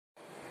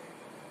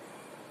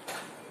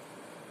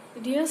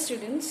Dear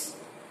students,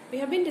 we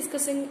have been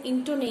discussing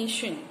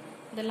intonation,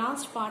 the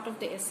last part of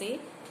the essay,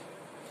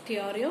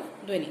 Theory of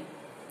Dhwani.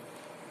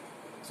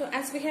 So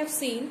as we have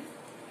seen,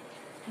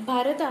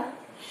 Bharata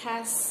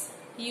has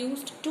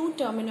used two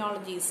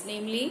terminologies,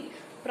 namely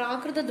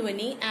Prakrita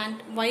Dhwani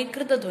and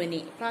Vaikrita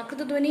Dhwani.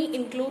 Prakrita Dhwani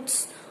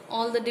includes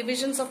all the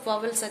divisions of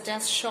vowels such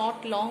as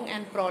short, long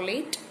and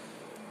prolate,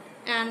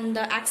 and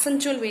the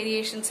accentual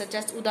variations such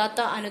as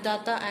Udatta,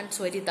 Anudatta and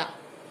Swarita.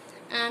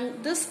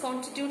 And this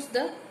constitutes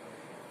the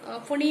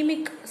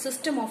phonemic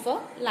system of a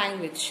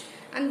language.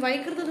 And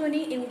Vaikrita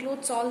Dhwani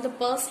includes all the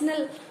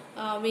personal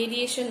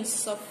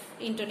variations of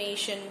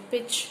intonation,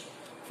 pitch,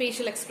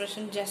 facial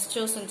expression,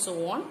 gestures and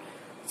so on.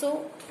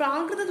 So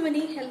Prakrita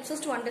Dhwani helps us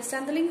to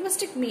understand the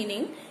linguistic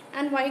meaning,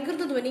 and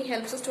Vaikrita Dhwani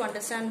helps us to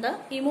understand the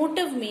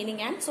emotive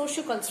meaning and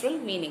socio-cultural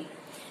meaning.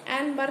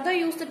 And Bharata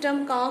used the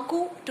term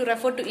kaku to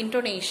refer to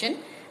intonation,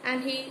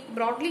 and he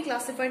broadly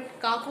classified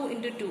kaku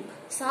into two,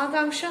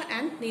 sagangsha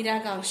and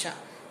niragangsha.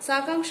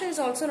 Sagangsha is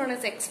also known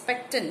as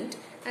expectant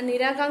and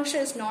niragangsha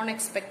is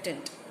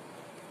non-expectant.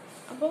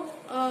 അപ്പോൾ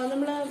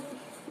നമ്മൾ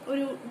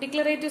ഒരു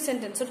declarative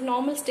sentence, ഒരു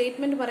normal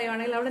statement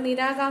പറയുകയാണെങ്കിൽ അവിടെ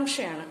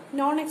നിരാകാംക്ഷയാണ്,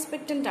 non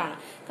എക്സ്പെക്റ്റന്റ് ആണ്.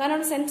 കാരണം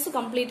അവിടെ sense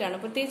complete ആണ്.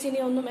 പ്രത്യേകിച്ച് ഇനി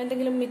ഒന്നും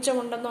എന്തെങ്കിലും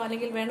മിച്ചമുണ്ടെന്നോ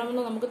അല്ലെങ്കിൽ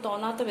വേണമെന്നോ നമുക്ക്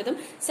തോന്നാത്ത വിധം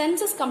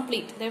sense is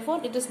complete. Therefore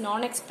it is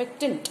known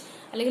എക്സ്പെക്റ്റന്റ്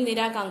അല്ലെങ്കിൽ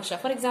നിരാകാംക്ഷ.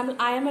 For example,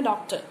 I am a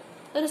doctor,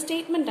 അതൊരു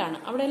സ്റ്റേറ്റ്മെന്റ് ആണ്.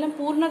 അവിടെ എല്ലാം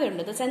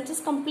പൂർണ്ണതയുണ്ട്. The sense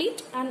is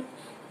complete and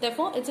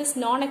therefore it is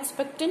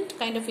non-expectant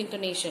kind of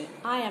intonation.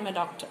 I am a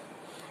doctor.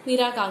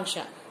 നിരാകാംക്ഷ.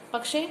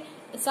 പക്ഷേ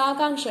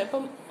സാകാംക്ഷ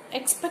ഇപ്പം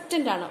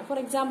എക്സ്പെക്റ്റന്റ് ആണ്. ഫോർ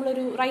എക്സാമ്പിൾ,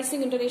 ഒരു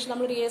rising ഇന്റോനേഷൻ,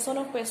 നമ്മളൊരു yes or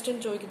no question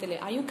ചോദിക്കത്തില്ലേ,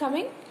 are you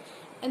coming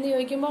എന്ന്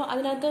ചോദിക്കുമ്പോൾ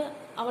അതിനകത്ത്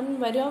അവൻ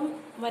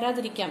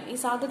വരാതിരിക്കാം, ഈ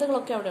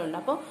സാധ്യതകളൊക്കെ അവിടെ ഉണ്ട്.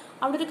 അപ്പോൾ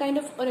അവിടെ ഒരു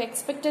കൈൻഡ് ഓഫ് ഒരു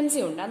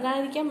എക്സ്പെക്ടൻസി ഉണ്ട്.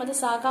 അതിനായിരിക്കാം അത്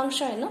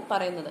സാകാംക്ഷ എന്ന്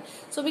പറയുന്നത്.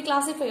 So we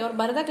classify, or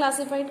Bharata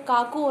classified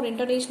kaku or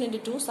intonation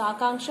into two,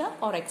 sakangsha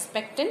or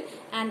expectant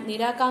and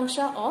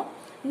nirakangsha or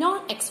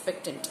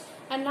non-expectant.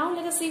 And now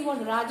let us see what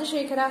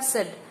Rajashekhara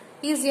said.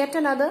 He is yet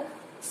another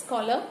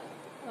scholar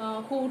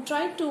who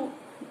tried to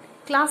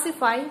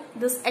classify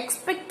this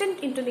expectant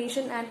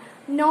intonation and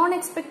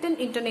non-expectant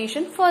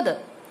intonation further.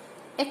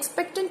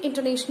 Expectant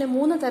intonation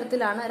മൂന്ന്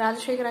തരത്തിലാണ്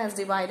Rajashekhara has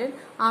divided: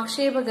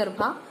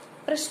 Akshepagarbha,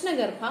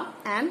 Prashnagarbha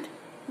and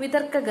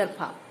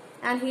Vitarkagarbha.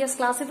 And he has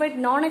classified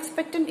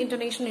non-expectant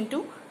intonation into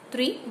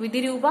three: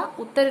 Vidhirupa,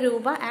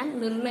 Uttararupa and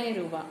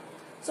Nirnayarupa.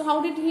 So how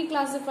did he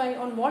classify?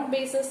 On what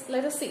basis?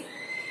 Let us see.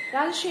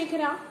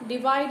 Rajashekhara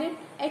divided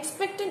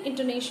expectant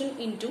intonation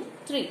into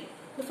three.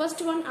 The first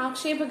one,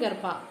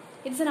 Akshepagarbha.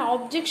 It's an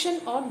objection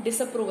or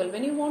disapproval.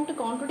 When you want to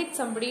contradict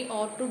somebody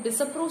or to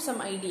disapprove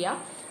some idea,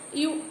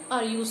 you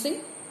are using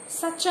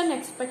such an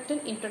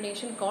expectant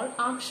intonation called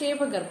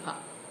Akshepagarbha.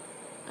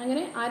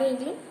 അങ്ങനെ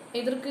ആരെങ്കിലും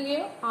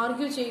എതിർക്കുകയോ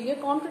argue ചെയ്യുകയോ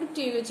contradict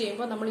ചെയ്യുകയോ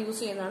ചെയ്യുമ്പോൾ നമ്മൾ use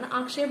ചെയ്യുന്നതാണ്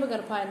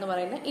ആക്ഷേപഗർഭ എന്ന്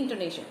പറയുന്ന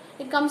ഇന്റോനേഷൻ.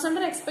 It comes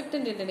under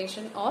എക്സ്പെക്ടന്റ്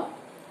ഇന്റോനേഷൻ or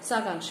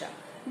സാകാംക്ഷ.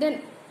 Then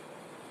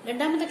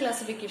രണ്ടാമത്തെ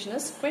classification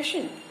is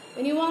question.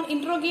 When you are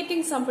interrogating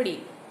somebody,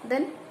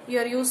 then you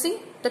are using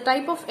the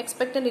type of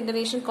expectant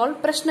intonation called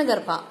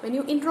Prashnagarbha. When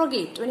you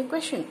interrogate, when you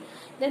question.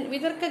 Then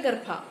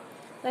Vitarkagarbha.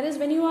 That is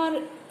when you are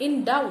in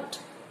doubt,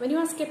 when you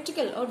are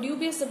skeptical or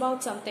dubious about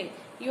something,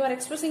 you are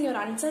expressing your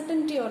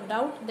uncertainty or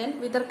doubt, then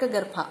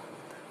Vitarkagarbha.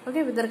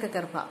 Okay,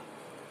 Vitarkagarbha.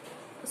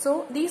 So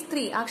these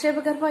three,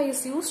 Akshepagarbha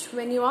is used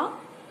when you are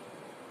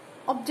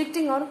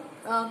objecting or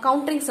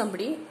countering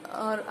somebody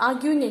or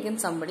arguing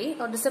against somebody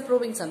or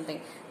disapproving something.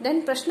 Then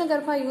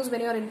Prashnagarbha is used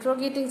when you are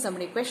interrogating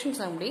somebody, questioning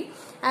somebody,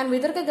 and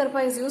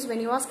Vitarkagarbha is used when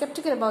you are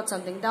skeptical about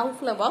something,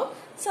 doubtful about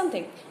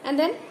something. And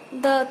then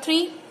the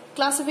three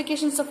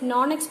classifications of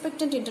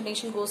non-expectant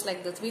intonation goes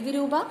like this: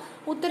 Vidhirupa,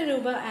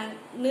 Uttararupa and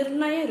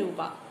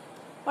Nirnayarupa.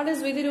 What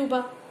is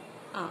Vidhirupa?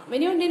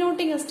 When you are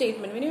denoting a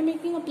statement, when you are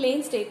making a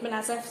plain statement,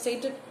 as I have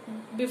stated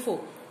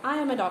before, I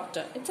am a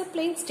doctor. It's a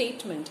plain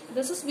statement.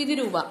 This is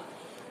Vidhirupa.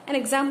 An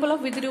example of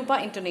Vidhirupa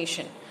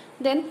intonation.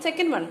 Then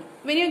second one,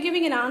 when you are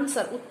giving an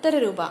answer,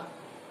 Uttararupa.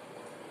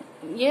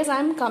 Yes, I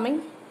am coming.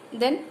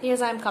 Then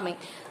yes, I am coming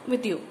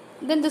with you.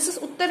 Then this is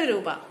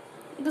Uttararupa.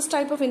 This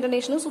type of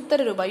intonation is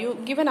Uttararupa. You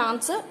give an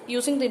answer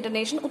using the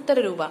intonation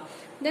Uttararupa.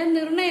 Then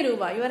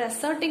Nirnayarupa, you are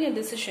asserting a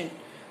decision.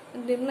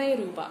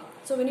 Nirnayarupa.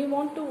 So when you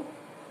want to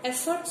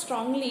assert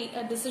strongly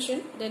a decision,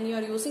 then you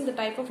are using the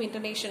type of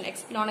intonation,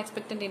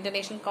 non-expectant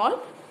intonation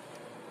called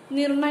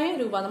നിർണയ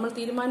രൂപ. നമ്മൾ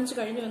തീരുമാനിച്ചു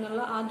കഴിഞ്ഞു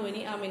എന്നുള്ള ആ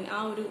ധ്വനി, ആ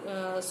ഒരു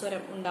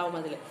സ്വരം ഉണ്ടാവും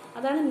അതിൽ.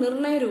 അതാണ്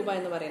നിർണയ രൂപ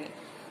എന്ന് പറയുന്നത്.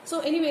 So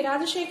anyway,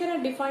 Rajashekhara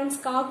defines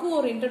kaku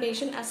or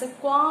intonation as a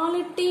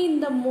quality in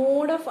the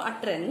mode of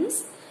utterance.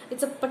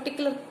 It's a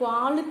particular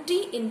quality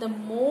in the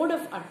mode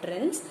of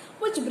utterance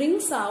which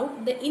brings out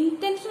the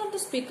intention of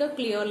the speaker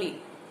clearly.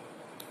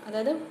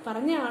 അതായത്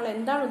പറഞ്ഞ ആൾ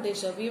എന്താണ്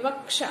ഉദ്ദേശിച്ചത്,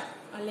 വിവക്ഷ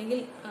അല്ലെങ്കിൽ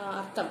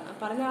അർത്ഥം,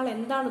 പറഞ്ഞ ആൾ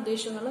എന്താണ്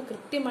ഉദ്ദേശിച്ചത് എന്നുള്ളത്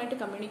കൃത്യമായിട്ട്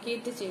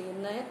കമ്മ്യൂണിക്കേറ്റ്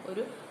ചെയ്യുന്ന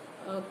ഒരു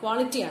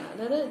ക്വാളിറ്റിയാണ്.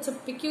 അതായത് it's A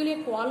peculiar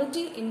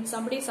quality in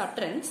somebody's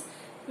utterance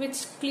which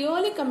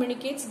clearly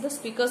communicates the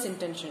speaker's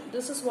intention.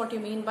 This is what you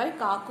mean by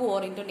kaku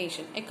or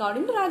intonation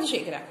according to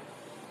Rajashekhara.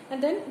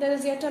 And then there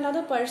is yet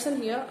another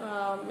person here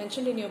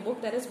mentioned in your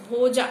book, that is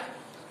Bhoja.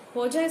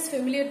 Bhoja is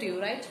familiar to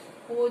you, right?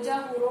 Bhoja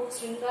who wrote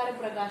Sringara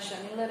Prakasha.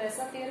 നിങ്ങൾ രസ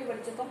theory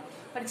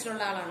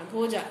പഠിച്ചിട്ടുള്ള ആളാണ്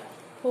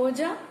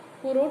Bhoja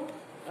who wrote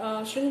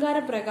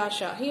Sringara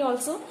Prakasha. He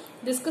also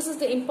discusses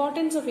the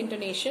importance of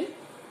intonation,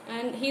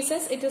 and he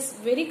says it is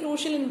very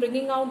crucial in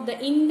bringing out the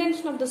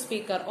intention of the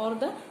speaker or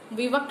the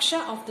vivaksha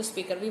of the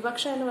speaker.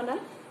 Vivaksha ennu പറഞ്ഞാൽ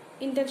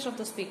intention of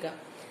the speaker.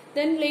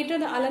 Then later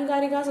the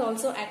Alankarikas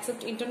also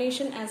accept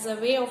intonation as a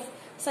way of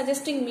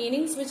suggesting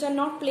meanings which are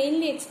not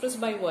plainly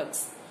expressed by words.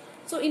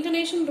 So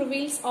intonation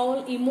reveals all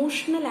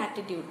emotional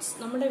attitudes.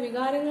 നമ്മുടെ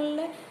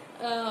വികാരങ്ങളുടെ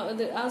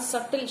ആ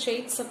subtle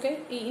shades ഒക്കെ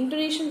ഈ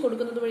ഇന്റോനേഷൻ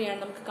കൊടുക്കുന്നത് വഴിയാണ്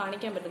നമുക്ക്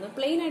കാണിക്കാൻ പറ്റുന്നത്.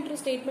 പ്ലെയിൻ ആയിട്ടൊരു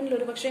സ്റ്റേറ്റ്മെന്റിൽ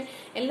ഒരു പക്ഷേ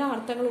എല്ലാ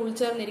അർത്ഥങ്ങളും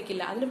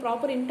ഉൾച്ചേർന്നിരിക്കില്ല. അതിന്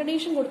പ്രോപ്പർ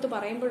ഇന്റോനേഷൻ കൊടുത്ത്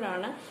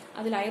പറയുമ്പോഴാണ്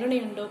അതിൽ ഐറണി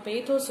ഉണ്ടോ,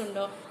 പേത്തോസ്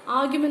ഉണ്ടോ,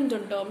 ആർഗ്യുമെന്റ്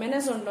ഉണ്ടോ,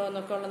 മെനസ് ഉണ്ടോ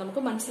എന്നൊക്കെ ഉള്ളത്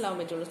നമുക്ക് മനസ്സിലാവാൻ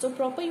പറ്റുള്ളൂ. So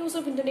proper use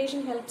of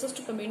ഇന്റോനേഷൻ helps us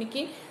to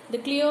communicate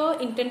the clear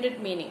intended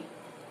meaning.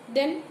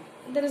 Then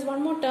there is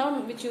one more term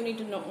which you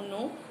need to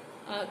know.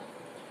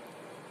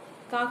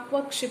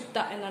 കാക്വക്ഷിപ്ത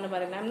എന്നാണ്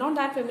പറയുന്നത്. I am not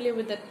that familiar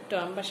with the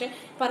term. പക്ഷെ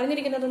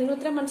പറഞ്ഞിരിക്കുന്നത് നിങ്ങൾ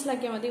ഇത്രയും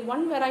മനസ്സിലാക്കിയാൽ മതി.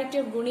 One variety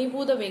of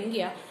ഗുണീഭൂത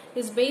വ്യംഗ്യ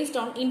is based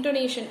on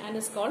ഇന്റോനേഷൻ and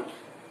is called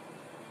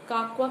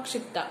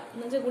കാക്വക്ഷിപ്ത.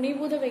 എന്ന് വെച്ചാൽ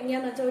ഗുണീഭൂത വ്യംഗ്യ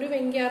എന്ന് വെച്ചാൽ ഒരു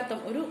വ്യംഗ്യാർത്ഥം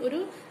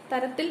ഒരു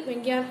തരത്തിൽ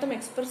വ്യംഗ്യാർത്ഥം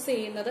എക്സ്പ്രസ്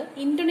ചെയ്യുന്നത്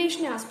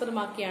ഇന്റോനേഷനെ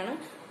ആസ്പദമാക്കിയാണ്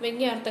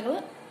വ്യംഗ്യാർത്ഥങ്ങൾ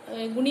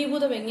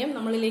ഗുണീഭൂത വ്യംഗ്യം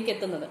നമ്മളിലേക്ക്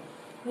എത്തുന്നത്.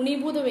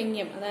 ഗുണീഭൂത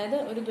വ്യംഗ്യം അതായത്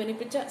ഒരു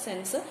ധ്വനിപ്പിച്ച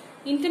സെൻസ്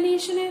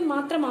ഇന്റോനേഷനെ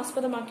മാത്രം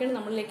ആസ്പദമാക്കിയാണ്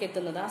നമ്മളിലേക്ക്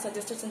എത്തുന്നത്, ആ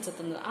സജസ്റ്റഡ് സെൻസ്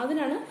എത്തുന്നത്.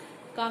 അതിനാണ്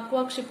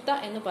കാക്വാക്ഷിപ്ത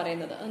എന്ന്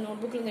പറയുന്നത്. അത്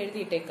നോട്ട്ബുക്കിൽ നിന്ന്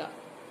എഴുതിയിട്ടേക്കാം.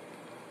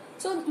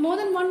 So more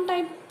than one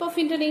type of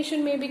intonation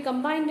may be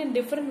combined in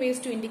different ways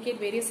to indicate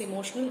various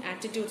emotional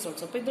attitudes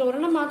also. അപ്പോൾ ഇതിൽ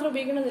ഒരെണ്ണം മാത്രം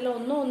ഉപയോഗിക്കണമെന്നില്ല,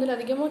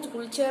 ഒന്നിലധികമോ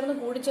ഉൾച്ചേർന്ന്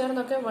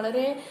കൂടിച്ചേർന്നൊക്കെ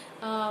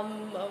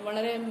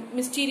വളരെ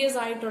മിസ്റ്റീരിയസ്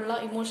ആയിട്ടുള്ള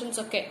ഇമോഷൻസ്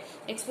ഒക്കെ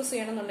എക്സ്പ്രസ്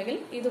ചെയ്യണമെന്നുണ്ടെങ്കിൽ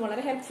ഇത്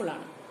വളരെ ഹെൽപ്ഫുൾ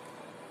ആണ്.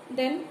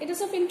 Then it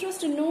is of interest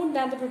to note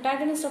that the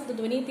protagonists of the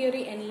Dhvani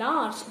theory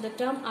enlarged the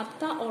term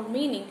artha or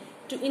meaning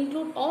to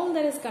include all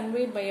that is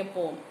conveyed by a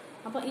poem.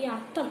 അപ്പൊ ഈ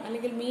അർത്ഥം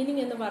അല്ലെങ്കിൽ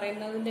meaning എന്ന്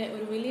പറയുന്നതിന്റെ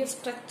ഒരു വലിയ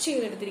stretch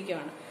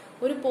ചെയ്തെടുത്തിരിക്കുകയാണ്.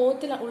 ഒരു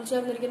പോത്തിൽ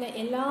ഉൾച്ചേർന്നിരിക്കുന്ന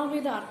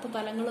എല്ലാവിധ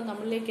അർത്ഥതലങ്ങളും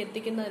നമ്മളിലേക്ക്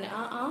എത്തിക്കുന്നതിന്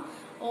ആ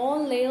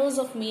all layers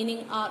of meaning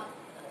are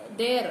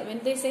there. When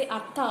they say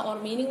artha or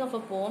meaning of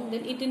a poem,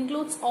 then it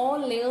includes all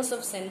layers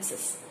of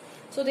senses.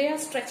 So they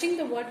are stretching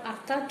the word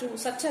artha to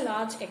such a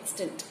large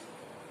extent.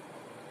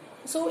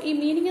 So ഈ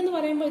meaning എന്ന്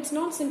പറയുമ്പോൾ it's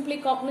not simply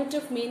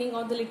cognitive meaning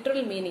or the literal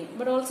meaning,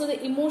 but also the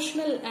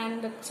emotional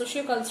and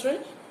socio cultural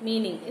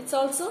meaning. It's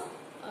also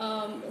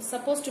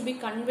supposed to be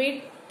conveyed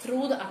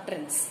through the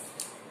utterance,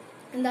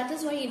 and that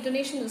is why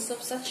intonation is of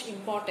such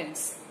importance.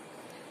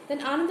 Then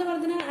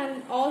Anandavardhana and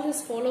all his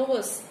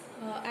followers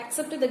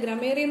accepted the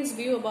grammarian's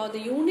view about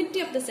the unity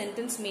of the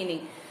sentence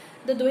meaning.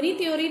 The Dhvani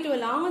theory to a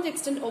large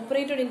extent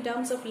operated in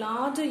terms of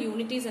larger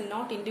unities and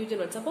not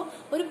individual words. അപ്പോൾ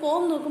ഒരു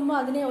പോം നോക്കുമ്പോൾ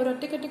അതിനെ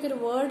ഒരൊറ്റക്കൊറ്റയ്ക്ക് ഒരു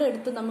word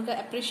എടുത്ത് നമുക്ക്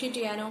appreciate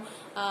ചെയ്യാനോ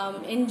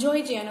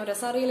enjoy ചെയ്യാനോ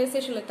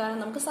റിയലൈസേഷനിൽ എത്താനോ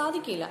നമുക്ക്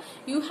സാധിക്കില്ല.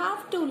 You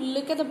have to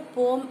look at the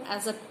poem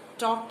as A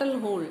total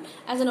whole,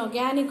 as an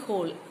organic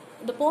whole.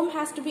 The poem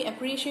has to be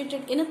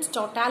appreciated in its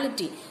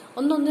totality.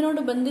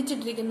 ഒന്നൊന്നിനോട്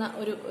ബന്ധിച്ചിട്ടിരിക്കുന്ന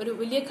ഒരു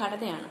വലിയ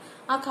ഘടനയാണ്.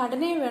 ആ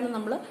ഘടനയെ വേണം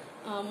നമ്മൾ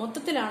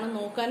മൊത്തത്തിലാണ്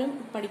നോക്കാനും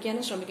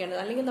പഠിക്കാനും ശ്രമിക്കേണ്ടത്,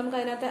 അല്ലെങ്കിൽ നമുക്ക്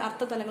അതിനകത്തെ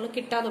അർത്ഥതലങ്ങൾ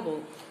കിട്ടാതെ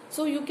പോകും.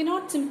 So you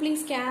cannot simply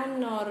scan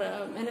or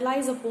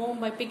analyse A പോം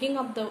by picking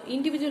up the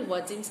individual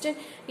words. Instead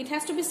it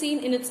has to be seen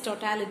in its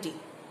totality.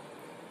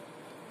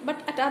 But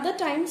at other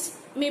times,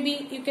 maybe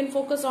you can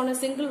focus on a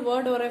single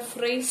word or a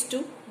phrase to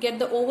get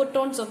the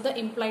overtones of the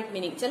implied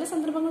meaning. ചില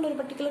സന്ദർഭങ്ങളിൽ ഒരു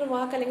particular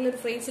വാക്ക് അല്ലെങ്കിൽ ഒരു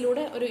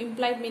ഫ്രേസിലൂടെ ഒരു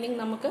implied meaning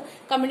നമുക്ക്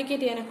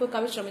communicate ചെയ്യാനൊക്കെ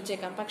കവി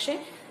ശ്രമിച്ചേക്കാം. പക്ഷേ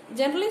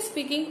generally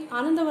speaking,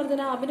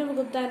 Anandavardhana,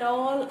 Abhinavagupta and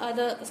all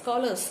other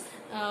scholars,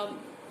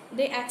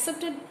 they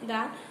accepted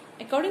that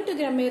according to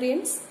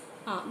grammarians,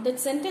 the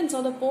sentence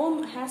or the poem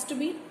has to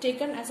be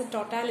taken as a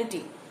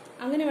totality.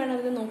 അങ്ങനെ വേണം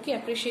അതിനെ നോക്കി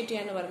അപ്രീഷിയേറ്റ്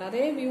ചെയ്യാന്ന് പറഞ്ഞത്.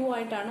 അതേ വ്യൂ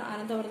ആയിട്ടാണ്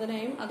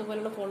ആനന്ദവർദ്ധനയും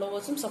അതുപോലുള്ള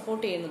ഫോളോവേഴ്സും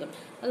സപ്പോർട്ട് ചെയ്യുന്നത്.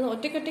 അത്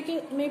ഒറ്റയ്ക്കൊറ്റയ്ക്ക്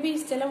മേ ബി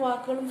ചില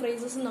വാക്കുകളും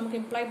ഫ്രേസസും നമുക്ക്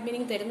ഇംപ്ലൈഡ്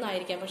മീനിങ്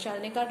തരുന്നതായിരിക്കാം. പക്ഷെ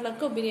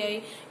അതിനെക്കാട്ടിലൊക്കെ ഉപരിയായി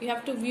you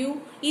have to view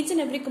each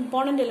and every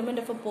component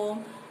element of A പോം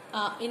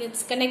in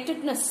its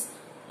connectedness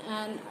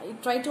and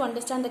try to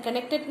understand the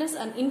connectedness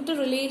and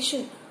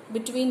interrelation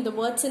between the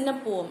words in a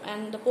poem,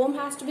 and the poem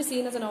has to be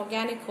seen as an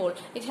organic whole.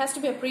 It has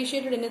to be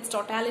appreciated in its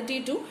totality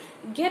to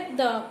get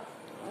the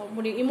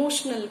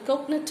emotional,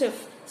 cognitive,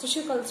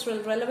 socio-cultural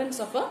relevance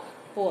of a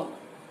poem.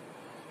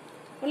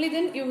 Only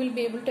then you will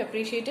be able to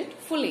appreciate it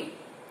fully.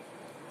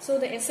 So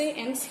the essay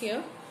ends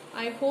here.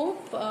 I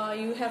hope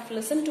you have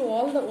listened to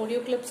all the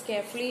audio clips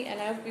carefully, and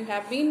you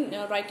have been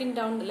writing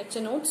down the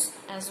lecture notes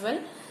as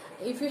well.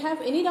 If you have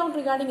any doubt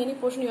regarding any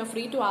portion, you are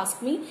free to ask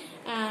me,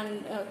 and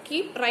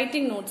keep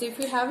writing notes. If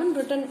you haven't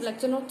written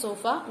lecture notes so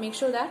far, make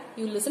sure that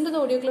you listen to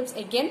the audio clips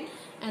again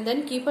and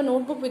then keep a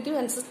notebook with you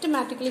and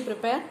systematically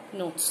prepare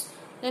notes.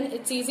 Then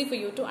it's easy for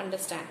you to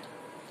understand.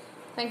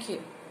 Thank you.